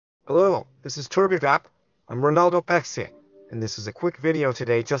Hello, this is Turbine. I'm Ronaldo Pexi, and this is a quick video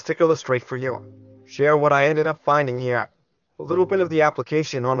today just to illustrate for you. Share what I ended up finding here. A little bit of the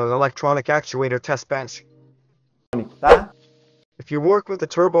application on an electronic actuator test bench. If you work with the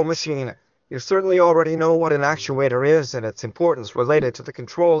turbo machine, you certainly already know what an actuator is and its importance related to the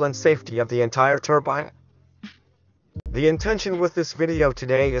control and safety of the entire turbine. The intention with this video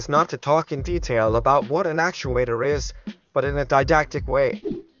today is not to talk in detail about what an actuator is, but in a didactic way,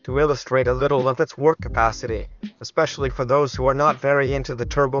 to illustrate a little of its work capacity, especially for those who are not very into the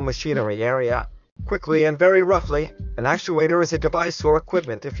turbo machinery area. Quickly and very roughly, an actuator is a device or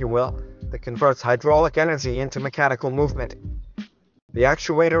equipment, if you will, that converts hydraulic energy into mechanical movement. The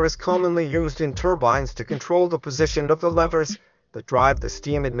actuator is commonly used in turbines to control the position of the levers that drive the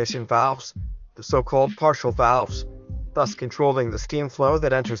steam admission valves, the so-called partial valves, thus controlling the steam flow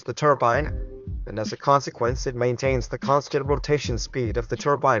that enters the turbine, and as a consequence it maintains the constant rotation speed of the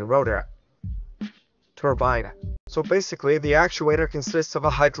turbine rotor. Turbine. So basically the actuator consists of a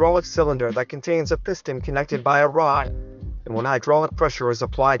hydraulic cylinder that contains a piston connected by a rod, and when hydraulic pressure is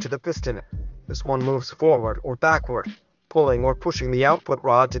applied to the piston, this one moves forward or backward, pulling or pushing the output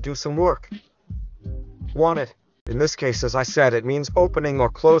rod to do some work. Wanted. In this case, as I said, it means opening or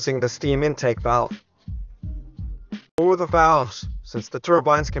closing the steam intake valve. Or the valves, since the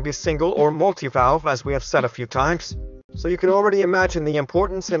turbines can be single or multi-valve as we have said a few times. So you can already imagine the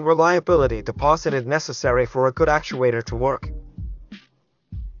importance and reliability deposited necessary for a good actuator to work.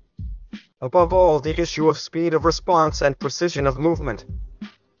 Above all, the issue of speed of response and precision of movement.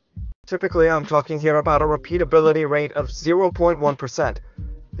 Typically, I'm talking here about a repeatability rate of 0.1%,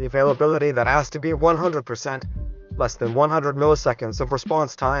 the availability that has to be 100%, less than 100 milliseconds of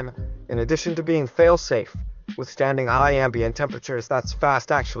response time, in addition to being fail-safe, withstanding high ambient temperatures. That's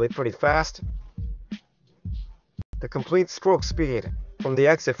fast, actually pretty fast. The complete stroke speed, from the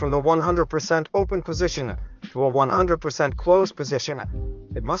exit from the 100% open position to a 100% closed position,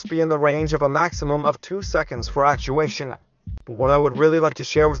 it must be in the range of a maximum of 2 seconds for actuation. But what I would really like to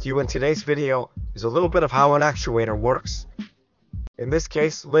share with you in today's video is a little bit of how an actuator works. In this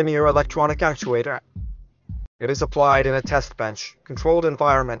case, linear electronic actuator. It is applied in a test bench, controlled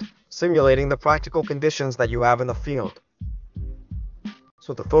environment, simulating the practical conditions that you have in the field.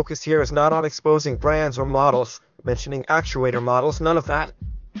 So the focus here is not on exposing brands or models, mentioning actuator models, none of that.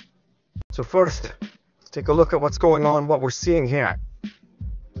 So first, let's take a look at what's going on, what we're seeing here.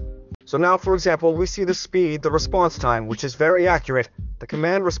 So now, for example, we see the speed, the response time, which is very accurate. The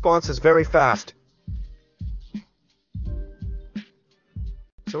command response is very fast.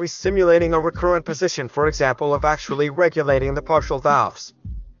 So he's simulating a recurrent position, for example, of actually regulating the partial valves.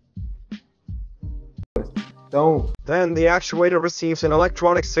 Then the actuator receives an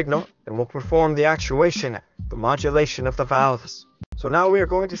electronic signal and will perform the actuation, the modulation of the valves. So now we are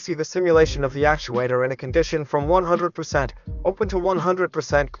going to see the simulation of the actuator in a condition from 100% open to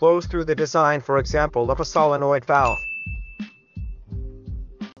 100% closed through the design, for example, of a solenoid valve.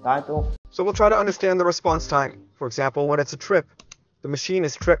 So we'll try to understand the response time. For example, when it's a trip, the machine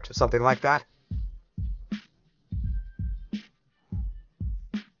is tripped, something like that.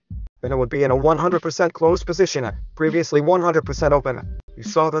 Then it would be in a 100% closed position, previously 100% open. You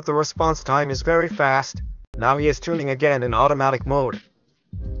saw that the response time is very fast. Now he is tuning again in automatic mode.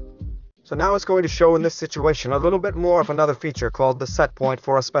 So now it's going to show in this situation a little bit more of another feature called the set point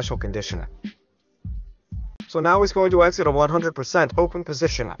for a special condition. So now he's going to exit a 100% open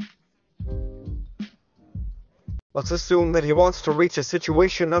position. Let's assume that he wants to reach a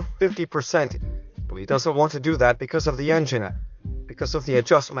situation of 50%, but he doesn't want to do that because of the engine, because of the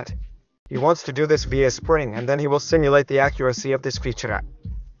adjustment. He wants to do this via spring, and then he will simulate the accuracy of this feature.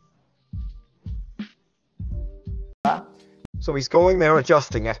 So he's going there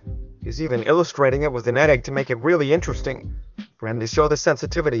adjusting it. He's even illustrating it with an egg to make it really interesting, for him to show the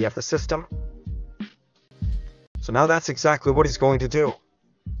sensitivity of the system. So now that's exactly what he's going to do.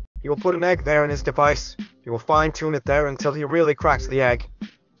 He will put an egg there in his device. He will fine-tune it there until he really cracks the egg.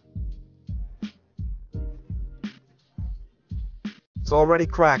 It's already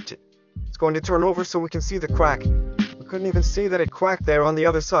cracked. It's going to turn over so we can see the crack. We couldn't even see that it cracked there on the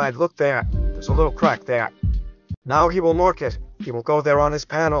other side. Look there. There's a little crack there. Now he will mark it. He will go there on his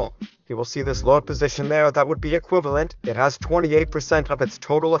panel. He will see this load position there that would be equivalent. It has 28% of its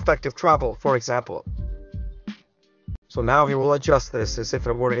total effective travel, for example. So now he will adjust this as if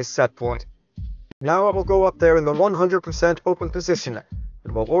it were his set point. Now it will go up there in the 100% open position,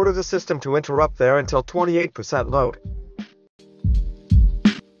 and will order the system to interrupt there until 28% load.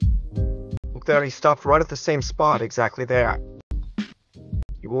 Look there, he stopped right at the same spot, exactly there.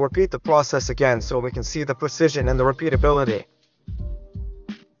 He will repeat the process again so we can see the precision and the repeatability.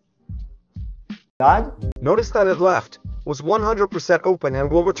 Notice that it left, was 100% open and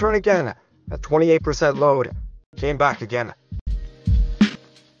will return again at 28% load. Came back again.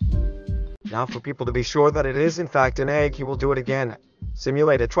 Now for people to be sure that it is in fact an egg, he will do it again.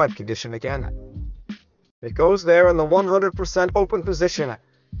 Simulate a tripe condition again. It goes there in the 100% open position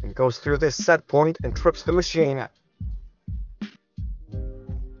and goes through this set point and trips the machine.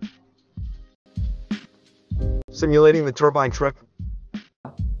 Simulating the turbine trip.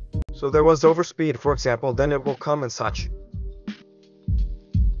 So there was overspeed, for example, then it will come and such.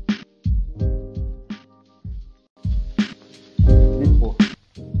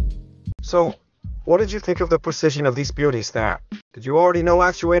 So, what did you think of the precision of these beauties there? Did you already know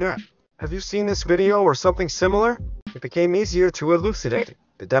Actuator? Have you seen this video or something similar? It became easier to elucidate,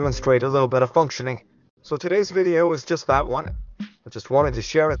 to demonstrate a little bit of functioning. So today's video is just that one. I just wanted to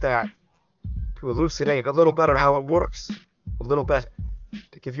share it there, to elucidate a little better how it works, a little bit,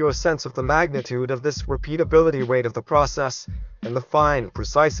 to give you a sense of the magnitude of this repeatability rate of the process, and the fine,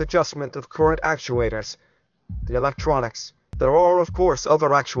 precise adjustment of current actuators, the electronics. There are, of course, other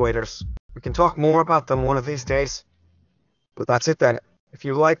actuators. We can talk more about them one of these days. But that's it then. If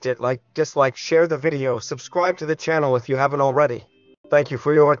you liked it, like, dislike, share the video, subscribe to the channel if you haven't already. Thank you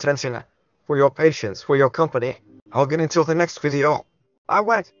for your attention, for your patience, for your company. I'll get until the next video. I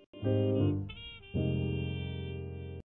went.